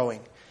of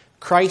growing.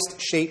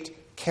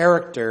 Christ-shaped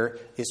character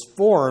is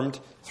formed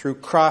through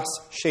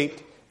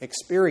cross-shaped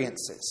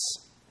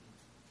experiences.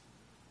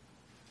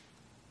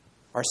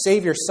 Our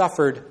Savior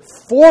suffered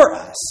for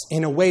us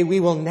in a way we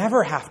will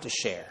never have to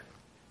share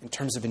in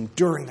terms of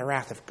enduring the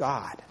wrath of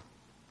God.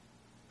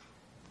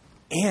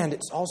 And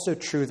it's also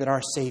true that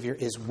our Savior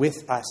is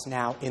with us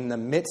now in the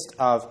midst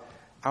of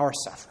our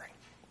suffering.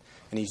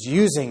 And he's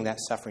using that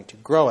suffering to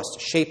grow us, to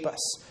shape us,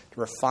 to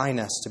refine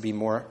us to be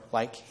more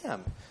like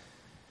him.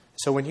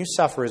 So when you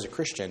suffer as a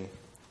Christian,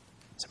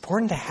 it's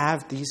important to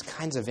have these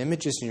kinds of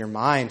images in your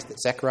mind that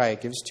Zechariah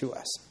gives to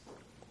us.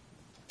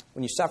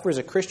 When you suffer as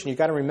a Christian, you've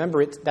got to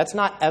remember that's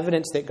not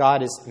evidence that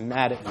God is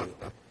mad at you,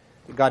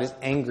 that God is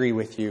angry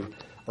with you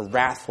or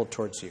wrathful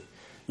towards you.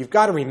 You've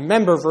got to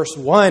remember verse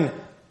 1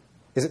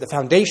 is at the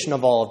foundation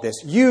of all of this.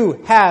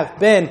 You have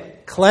been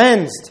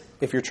cleansed.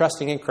 If you're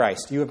trusting in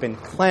Christ, you have been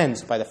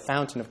cleansed by the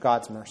fountain of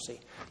God's mercy.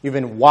 You've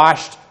been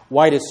washed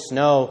white as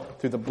snow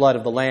through the blood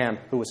of the Lamb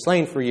who was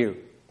slain for you,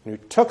 and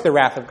who took the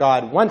wrath of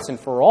God once and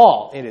for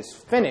all. It is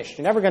finished.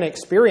 You're never going to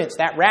experience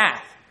that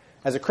wrath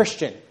as a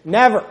Christian.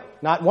 Never.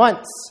 Not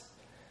once.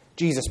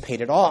 Jesus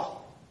paid it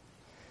all.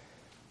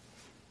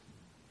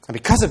 And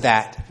because of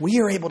that, we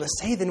are able to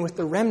say then with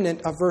the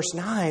remnant of verse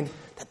 9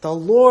 that the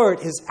Lord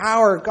is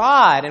our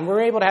God. And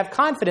we're able to have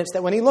confidence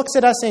that when he looks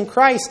at us in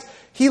Christ,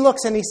 he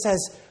looks and he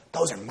says,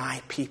 those are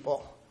my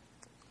people.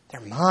 They're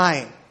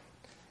mine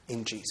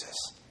in Jesus.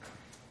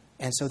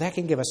 And so that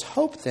can give us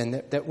hope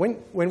then that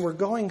when we're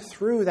going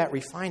through that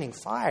refining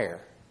fire,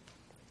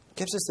 it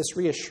gives us this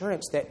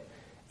reassurance that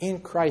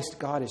in Christ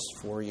God is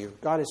for you.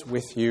 God is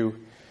with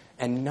you.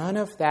 And none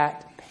of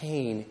that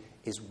pain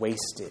is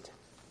wasted.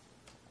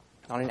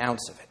 Not an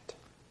ounce of it.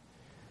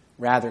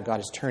 Rather, God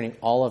is turning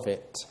all of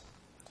it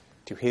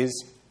to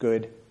his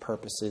good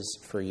purposes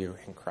for you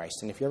in Christ.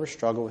 And if you ever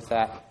struggle with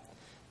that,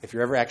 if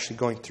you're ever actually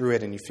going through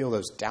it and you feel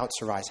those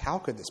doubts arise, how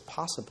could this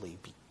possibly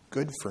be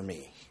good for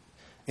me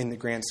in the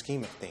grand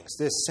scheme of things?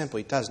 This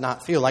simply does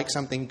not feel like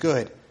something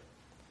good.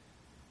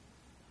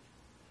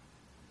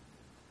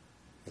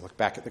 You look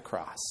back at the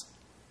cross.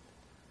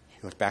 You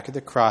look back at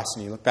the cross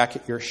and you look back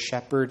at your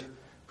shepherd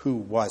who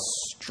was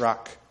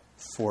struck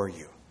for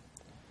you.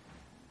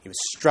 He was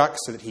struck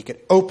so that he could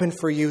open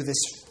for you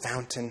this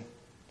fountain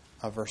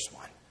of verse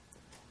 1.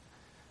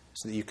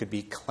 So that you could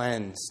be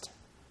cleansed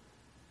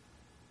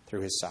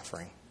through his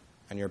suffering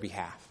on your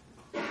behalf.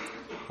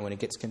 And when it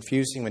gets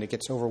confusing, when it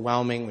gets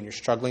overwhelming, when you're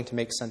struggling to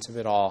make sense of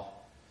it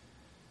all,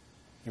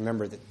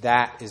 remember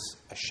that is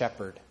a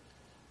shepherd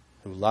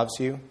who loves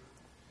you,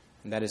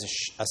 and that is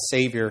a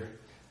Savior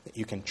that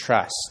you can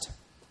trust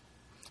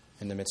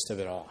in the midst of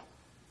it all.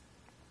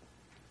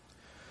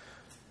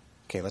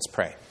 Okay, let's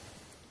pray.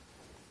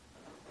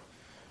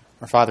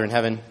 Our Father in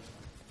heaven,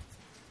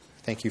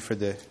 thank you for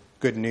the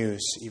good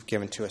news you've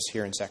given to us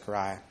here in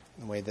Zechariah.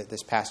 The way that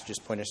this passage has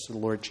pointed us to the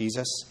Lord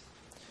Jesus,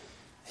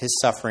 his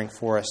suffering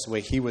for us, the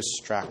way he was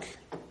struck,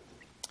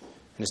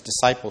 and his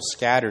disciples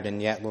scattered,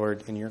 and yet,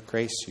 Lord, in your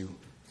grace, you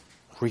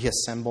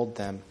reassembled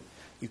them,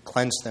 you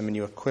cleansed them, and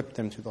you equipped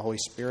them through the Holy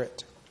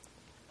Spirit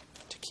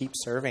to keep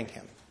serving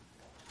him,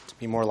 to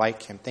be more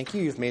like him. Thank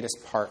you, you've made us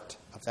part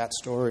of that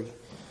story,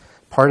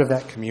 part of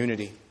that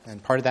community,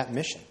 and part of that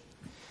mission.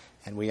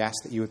 And we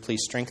ask that you would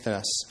please strengthen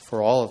us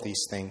for all of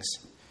these things.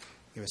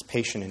 Give us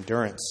patient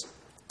endurance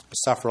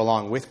suffer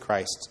along with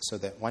Christ so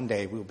that one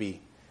day we'll be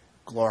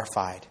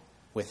glorified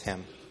with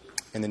him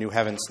in the new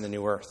heavens and the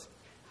new earth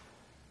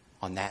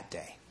on that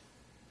day.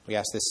 We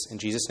ask this in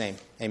Jesus' name.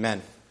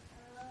 Amen.